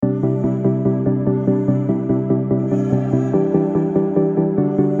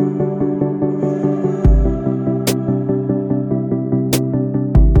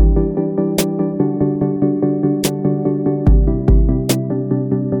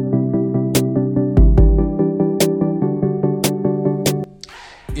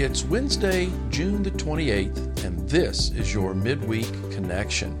It's Wednesday, June the 28th, and this is your Midweek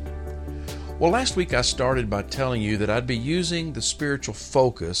Connection. Well, last week I started by telling you that I'd be using the spiritual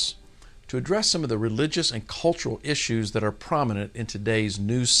focus to address some of the religious and cultural issues that are prominent in today's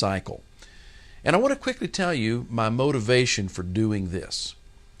news cycle. And I want to quickly tell you my motivation for doing this.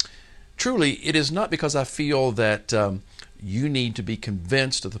 Truly, it is not because I feel that you need to be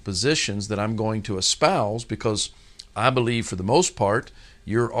convinced of the positions that I'm going to espouse, because I believe for the most part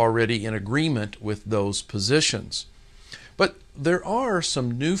you're already in agreement with those positions. But there are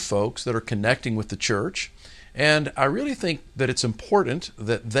some new folks that are connecting with the church, and I really think that it's important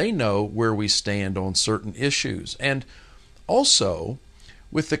that they know where we stand on certain issues. And also,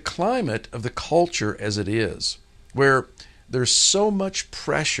 with the climate of the culture as it is, where there's so much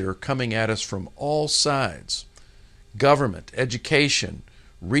pressure coming at us from all sides, government, education,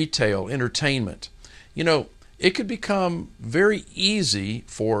 retail, entertainment, it could become very easy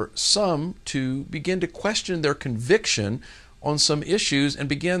for some to begin to question their conviction on some issues and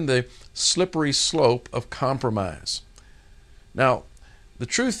begin the slippery slope of compromise. Now, the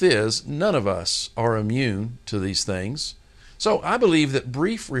truth is, none of us are immune to these things. So I believe that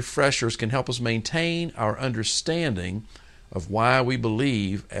brief refreshers can help us maintain our understanding of why we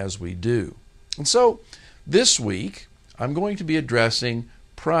believe as we do. And so this week, I'm going to be addressing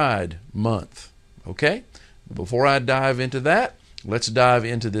Pride Month. Okay? Before I dive into that, let's dive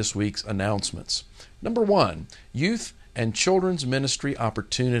into this week's announcements. Number 1, youth and children's ministry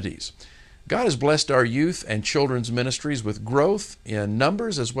opportunities. God has blessed our youth and children's ministries with growth in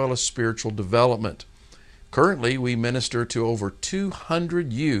numbers as well as spiritual development. Currently, we minister to over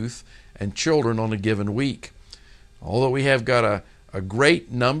 200 youth and children on a given week. Although we have got a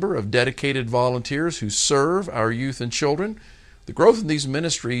great number of dedicated volunteers who serve our youth and children, the growth in these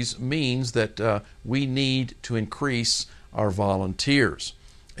ministries means that we need to increase our volunteers.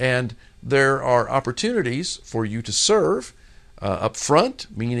 And there are opportunities for you to serve up front,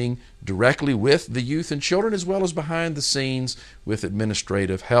 meaning directly with the youth and children, as well as behind the scenes with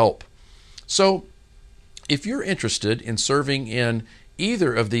administrative help. So, if you're interested in serving in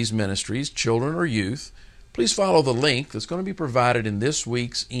either of these ministries, children or youth, please follow the link that's going to be provided in this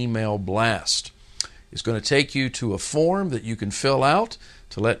week's email blast. It's going to take you to a form that you can fill out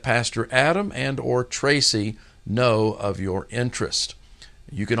to let Pastor Adam and or Tracy know of your interest.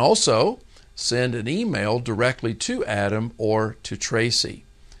 You can also send an email directly to Adam or to Tracy.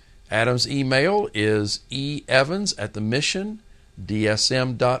 Adam's email is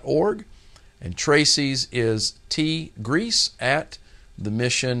eevans@themissiondsm.org, and Tracy's is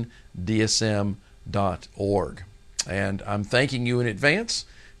tgrease@themissiondsm.org. And I'm thanking you in advance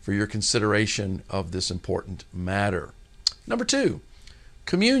for your consideration of this important matter. Number 2,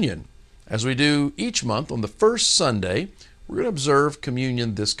 communion. As we do each month on the first Sunday, we're going to observe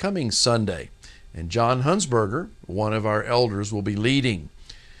communion this coming Sunday. And John Hunsberger, one of our elders, will be leading.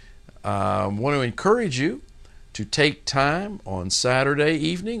 I want to encourage you to take time on Saturday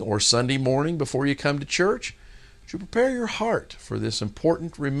evening or Sunday morning before you come to church to prepare your heart for this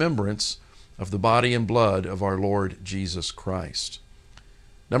important remembrance of the body and blood of our Lord Jesus Christ.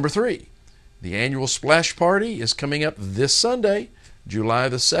 Number 3, the annual splash party is coming up this Sunday, July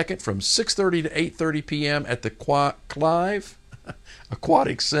the 2nd, from 6:30 to 8:30 p.m. at the Clive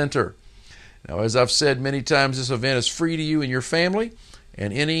Aquatic Center. Now, as I've said many times, this event is free to you and your family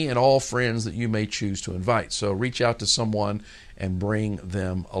and any and all friends that you may choose to invite. So reach out to someone and bring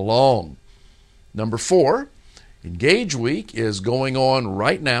them along. Number 4, Engage Week is going on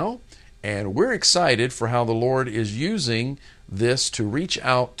right now, and we're excited for how the Lord is using this to reach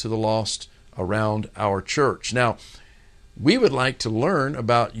out to the lost around our church. Now, we would like to learn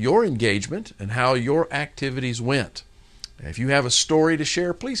about your engagement and how your activities went. If you have a story to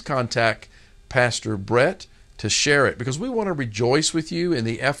share, please contact Pastor Brett to share it, because we want to rejoice with you in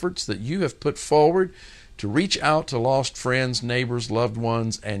the efforts that you have put forward to reach out to lost friends, neighbors, loved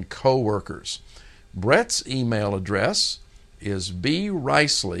ones, and co-workers. Brett's email address is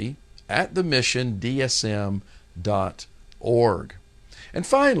briceley@themissiondsm.org. And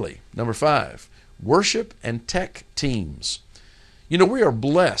finally, number 5, worship and tech teams. We are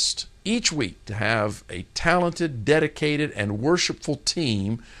blessed each week to have a talented, dedicated, and worshipful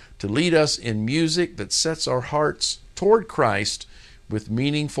team to lead us in music that sets our hearts toward Christ with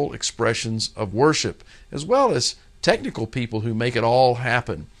meaningful expressions of worship, as well as technical people who make it all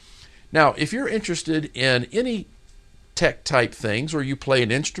happen. Now, if you're interested in any tech type things, or you play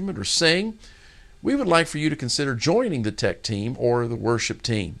an instrument or sing, we would like for you to consider joining the tech team or the worship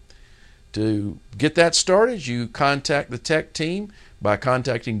team. To get that started, you contact the tech team by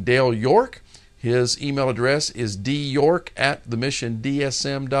contacting Dale York. His email address is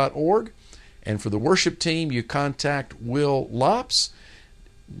dyork@themissiondsm.org. And for the worship team, you contact Will Lops,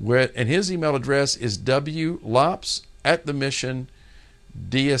 and his email address is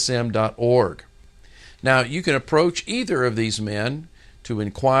wlops@themissiondsm.org. Now, you can approach either of these men to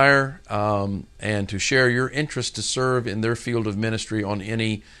inquire and to share your interest to serve in their field of ministry on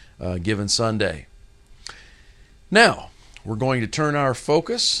any given Sunday. Now, we're going to turn our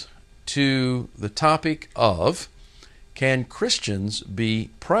focus to the topic of, can Christians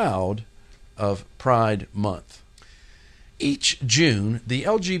be proud of Pride Month? Each June, the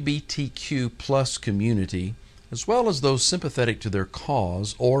LGBTQ plus community, as well as those sympathetic to their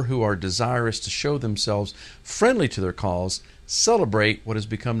cause or who are desirous to show themselves friendly to their cause, celebrate what has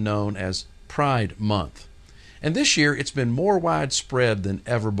become known as Pride Month. And this year, it's been more widespread than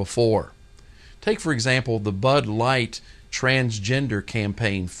ever before. Take, for example, the Bud Light transgender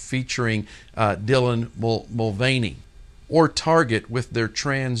campaign featuring Dylan Mulvaney, or Target with their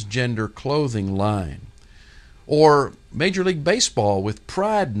transgender clothing line, or Major League Baseball with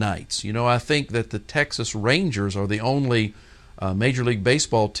Pride Nights. You know, I think that the Texas Rangers are the only Major League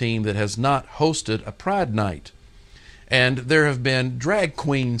Baseball team that has not hosted a Pride Night. And there have been drag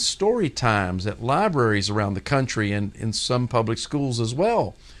queen story times at libraries around the country and in some public schools as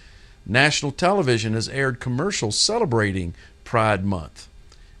well. National television has aired commercials celebrating Pride Month.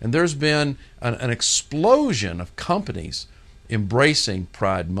 And there's been an explosion of companies embracing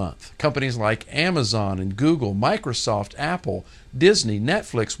Pride Month. Companies like Amazon and Google, Microsoft, Apple, Disney,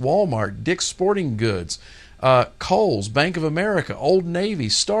 Netflix, Walmart, Dick's Sporting Goods, Kohl's, Bank of America, Old Navy,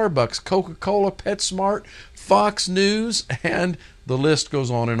 Starbucks, Coca-Cola, PetSmart, Fox News, and the list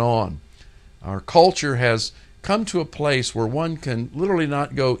goes on and on. Our culture has come to a place where one can literally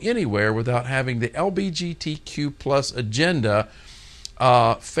not go anywhere without having the LGBTQ plus agenda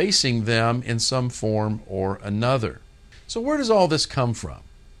facing them in some form or another. So where does all this come from?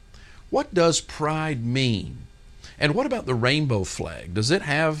 What does pride mean? And what about the rainbow flag? Does it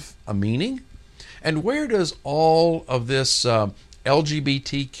have a meaning? And where does all of this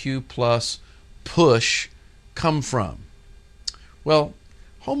LGBTQ plus push come from? Well,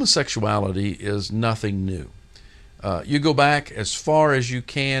 homosexuality is nothing new. You go back as far as you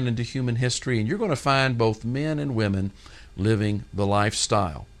can into human history, and you're going to find both men and women living the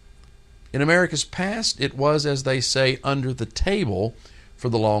lifestyle. In America's past, it was, as they say, under the table for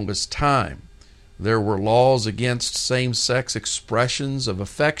the longest time. There were laws against same-sex expressions of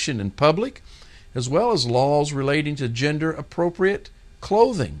affection in public, as well as laws relating to gender-appropriate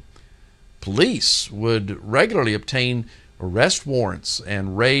clothing. Police would regularly obtain arrest warrants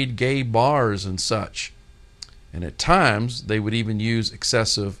and raid gay bars and such. And at times, they would even use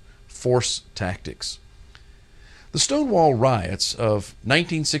excessive force tactics. The Stonewall riots of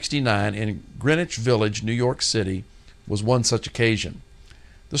 1969 in Greenwich Village, New York City, was one such occasion.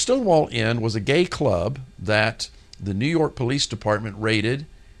 The Stonewall Inn was a gay club that the New York Police Department raided,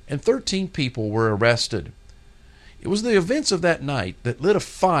 and 13 people were arrested. It was the events of that night that lit a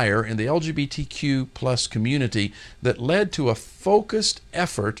fire in the LGBTQ plus community that led to a focused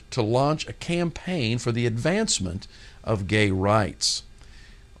effort to launch a campaign for the advancement of gay rights.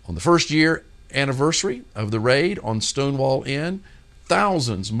 On the first year anniversary of the raid on Stonewall Inn,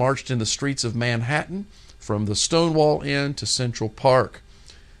 thousands marched in the streets of Manhattan from the Stonewall Inn to Central Park.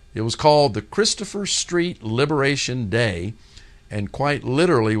 It was called the Christopher Street Liberation Day, and quite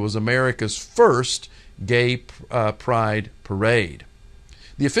literally was America's first gay pride parade.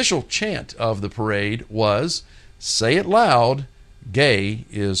 The official chant of the parade was, "Say it loud, gay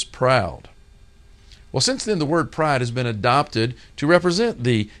is proud." Well, since then, the word pride has been adopted to represent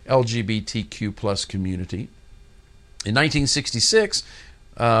the LGBTQ plus community. In 1966,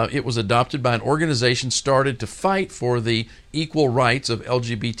 it was adopted by an organization started to fight for the equal rights of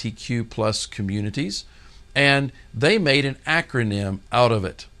LGBTQ plus communities, and they made an acronym out of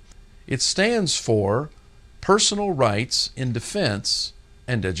it. It stands for Personal Rights in Defense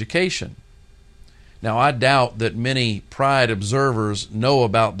and Education. Now, I doubt that many pride observers know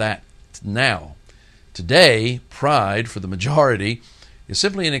about that now. Today, pride, for the majority, is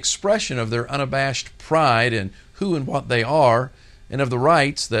simply an expression of their unabashed pride in who and what they are, and of the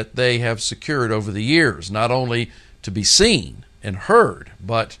rights that they have secured over the years, not only to be seen and heard,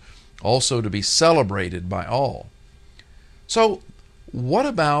 but also to be celebrated by all. So, what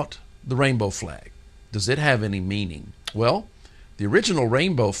about the rainbow flag? Does it have any meaning? Well, the original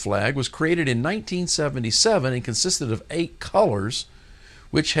rainbow flag was created in 1977 and consisted of 8 colors,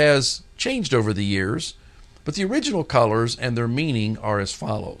 which has changed over the years, but the original colors and their meaning are as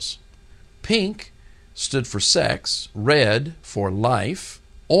follows. Pink stood for sex, red for life,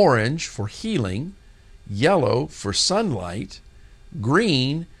 orange for healing, yellow for sunlight,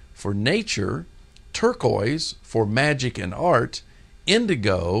 green for nature, turquoise for magic and art,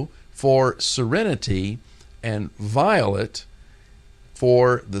 indigo for serenity, and violet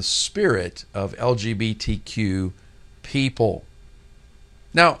for the spirit of LGBTQ people.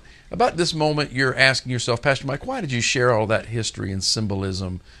 Now, about this moment, you're asking yourself, Pastor Mike, why did you share all that history and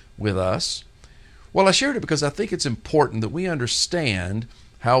symbolism with us? Well, I shared it because I think it's important that we understand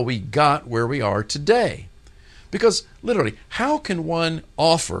how we got where we are today. Because literally, how can one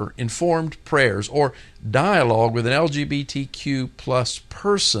offer informed prayers or dialogue with an LGBTQ plus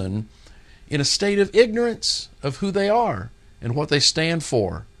person in a state of ignorance of who they are and what they stand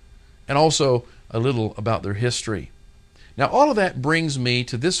for, and also a little about their history? Now, all of that brings me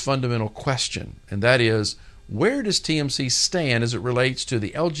to this fundamental question, and that is, where does TMC stand as it relates to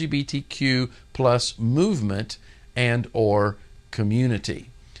the LGBTQ plus movement and or community?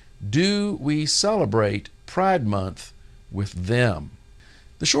 Do we celebrate Pride Month with them?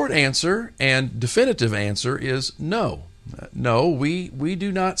 The short answer and definitive answer is no. No, we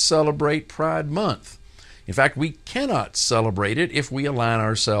do not celebrate Pride Month. In fact, we cannot celebrate it if we align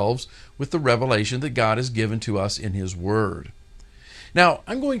ourselves with the revelation that God has given to us in His Word. Now,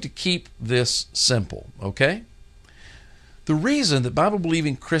 I'm going to keep this simple, okay? The reason that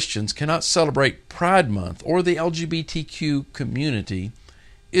Bible-believing Christians cannot celebrate Pride Month or the LGBTQ community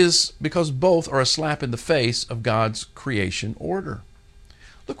is because both are a slap in the face of God's creation order.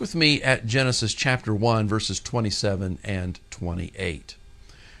 Look with me at Genesis chapter 1, verses 27 and 28.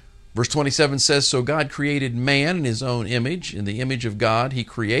 Verse 27 says, "So God created man in His own image. In the image of God He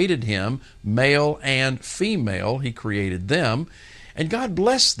created him, male and female He created them. And God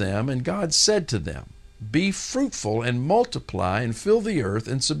blessed them, and God said to them, Be fruitful and multiply and fill the earth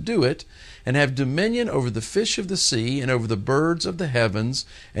and subdue it, and have dominion over the fish of the sea and over the birds of the heavens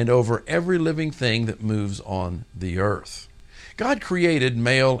and over every living thing that moves on the earth." God created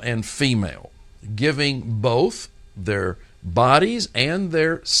male and female, giving both their bodies and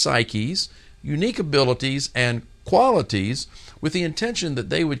their psyches unique abilities and qualities with the intention that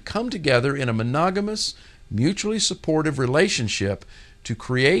they would come together in a monogamous, mutually supportive relationship to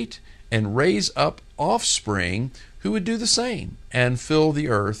create and raise up offspring who would do the same and fill the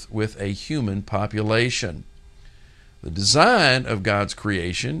earth with a human population. The design of God's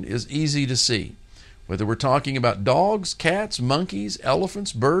creation is easy to see. Whether we're talking about dogs, cats, monkeys,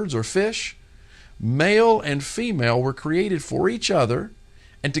 elephants, birds, or fish, male and female were created for each other,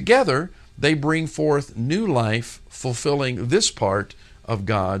 and together they bring forth new life, fulfilling this part of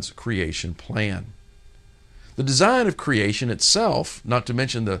God's creation plan. The design of creation itself, not to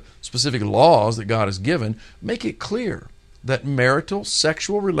mention the specific laws that God has given, make it clear that marital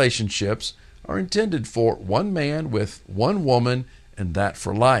sexual relationships are intended for one man with one woman, and that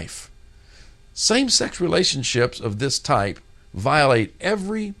for life. Same-sex relationships of this type violate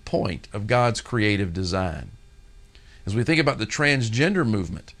every point of God's creative design. As we think about the transgender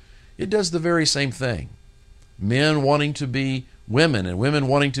movement, it does the very same thing. Men wanting to be women and women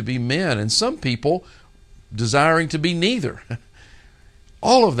wanting to be men, and some people desiring to be neither.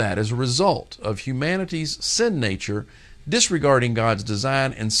 All of that is a result of humanity's sin nature disregarding God's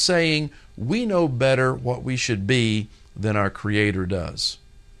design and saying we know better what we should be than our Creator does.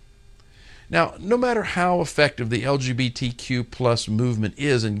 Now, no matter how effective the LGBTQ plus movement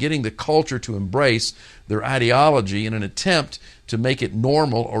is in getting the culture to embrace their ideology in an attempt to make it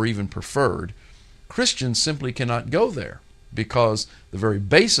normal or even preferred, Christians simply cannot go there because the very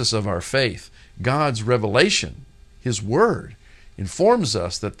basis of our faith, God's revelation, His Word, informs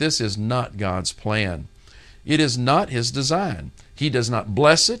us that this is not God's plan. It is not His design. He does not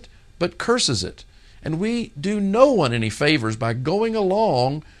bless it, but curses it. And we do no one any favors by going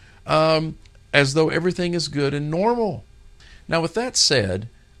along as though everything is good and normal. Now, with that said,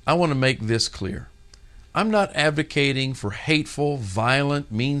 I want to make this clear. I'm not advocating for hateful,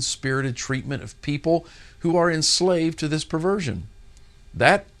 violent, mean-spirited treatment of people who are enslaved to this perversion.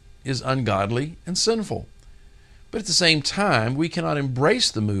 That is ungodly and sinful. But at the same time, we cannot embrace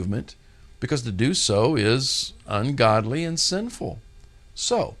the movement because to do so is ungodly and sinful.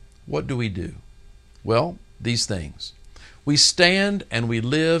 So, what do? Well, these things. We stand and we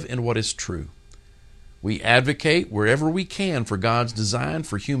live in what is true. We advocate wherever we can for God's design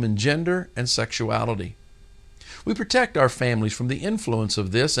for human gender and sexuality. We protect our families from the influence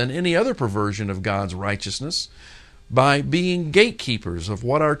of this and any other perversion of God's righteousness by being gatekeepers of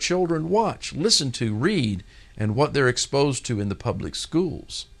what our children watch, listen to, read, and what they're exposed to in the public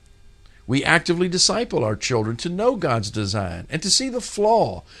schools. We actively disciple our children to know God's design and to see the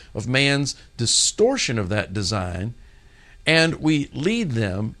flaw of man's distortion of that design and we lead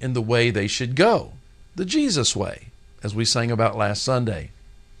them in the way they should go, the Jesus way, as we sang about last Sunday.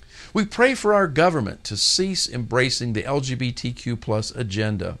 We pray for our government to cease embracing the LGBTQ+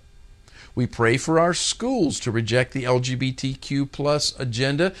 agenda. We pray for our schools to reject the LGBTQ+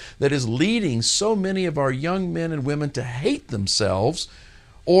 agenda that is leading so many of our young men and women to hate themselves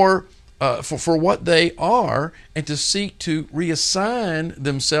or for what they are, and to seek to reassign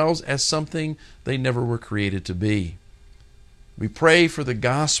themselves as something they never were created to be. We pray for the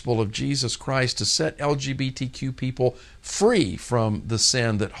gospel of Jesus Christ to set LGBTQ people free from the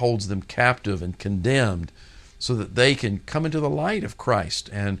sin that holds them captive and condemned, so that they can come into the light of Christ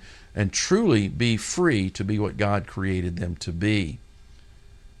and truly be free to be what God created them to be.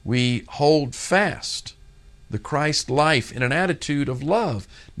 We hold fast the Christ life in an attitude of love,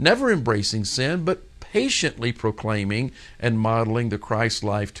 never embracing sin, but patiently proclaiming and modeling the Christ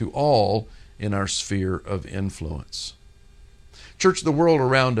life to all in our sphere of influence. Church, the world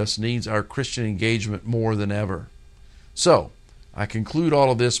around us needs our Christian engagement more than ever. So, I conclude all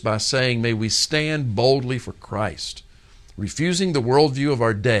of this by saying, may we stand boldly for Christ, refusing the worldview of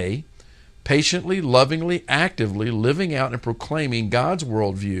our day, patiently, lovingly, actively living out and proclaiming God's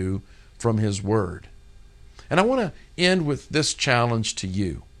worldview from His Word. And I want to end with this challenge to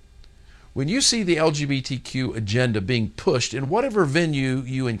you. When you see the LGBTQ agenda being pushed in whatever venue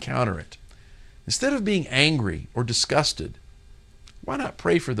you encounter it, instead of being angry or disgusted, why not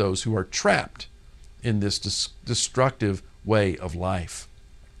pray for those who are trapped in this destructive way of life?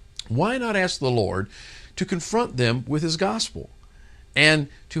 Why not ask the Lord to confront them with His gospel and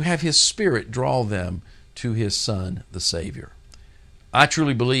to have His Spirit draw them to His Son, the Savior? I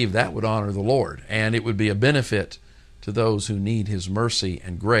truly believe that would honor the Lord, and it would be a benefit to those who need His mercy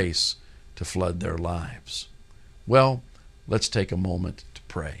and grace to flood their lives. Well, let's take a moment to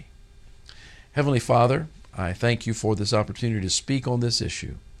pray. Heavenly Father, I thank You for this opportunity to speak on this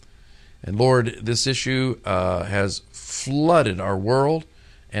issue. And Lord, this issue has flooded our world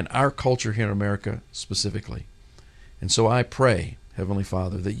and our culture here in America specifically. And so I pray, Heavenly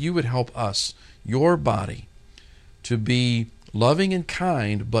Father, that You would help us, Your body, to be loving and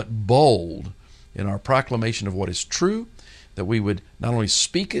kind, but bold in our proclamation of what is true, that we would not only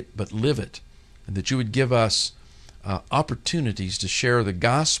speak it, but live it, and that You would give us opportunities to share the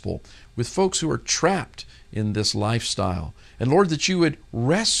gospel with folks who are trapped in this lifestyle. And Lord, that You would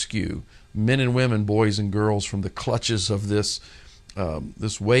rescue men and women, boys and girls, from the clutches of this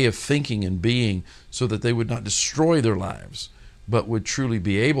way of thinking and being, so that they would not destroy their lives, but would truly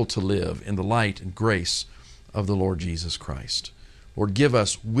be able to live in the light and grace of the Lord Jesus Christ. Lord, give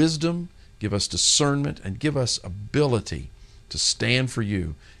us wisdom, give us discernment, and give us ability to stand for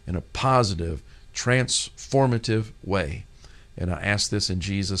You in a positive, transformative way. And I ask this in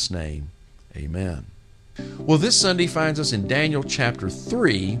Jesus' name. Amen. Well, this Sunday finds us in Daniel chapter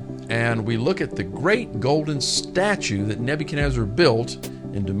 3, and we look at the great golden statue that Nebuchadnezzar built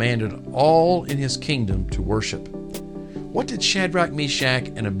and demanded all in his kingdom to worship. What did Shadrach, Meshach,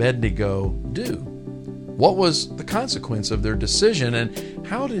 and Abednego do? What was the consequence of their decision, and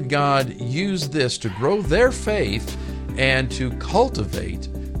how did God use this to grow their faith and to cultivate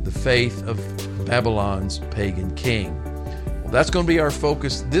the faith of Babylon's pagan king? Well, that's going to be our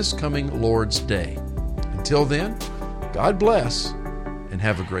focus this coming Lord's Day. Until then, God bless and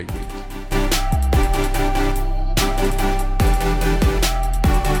have a great week.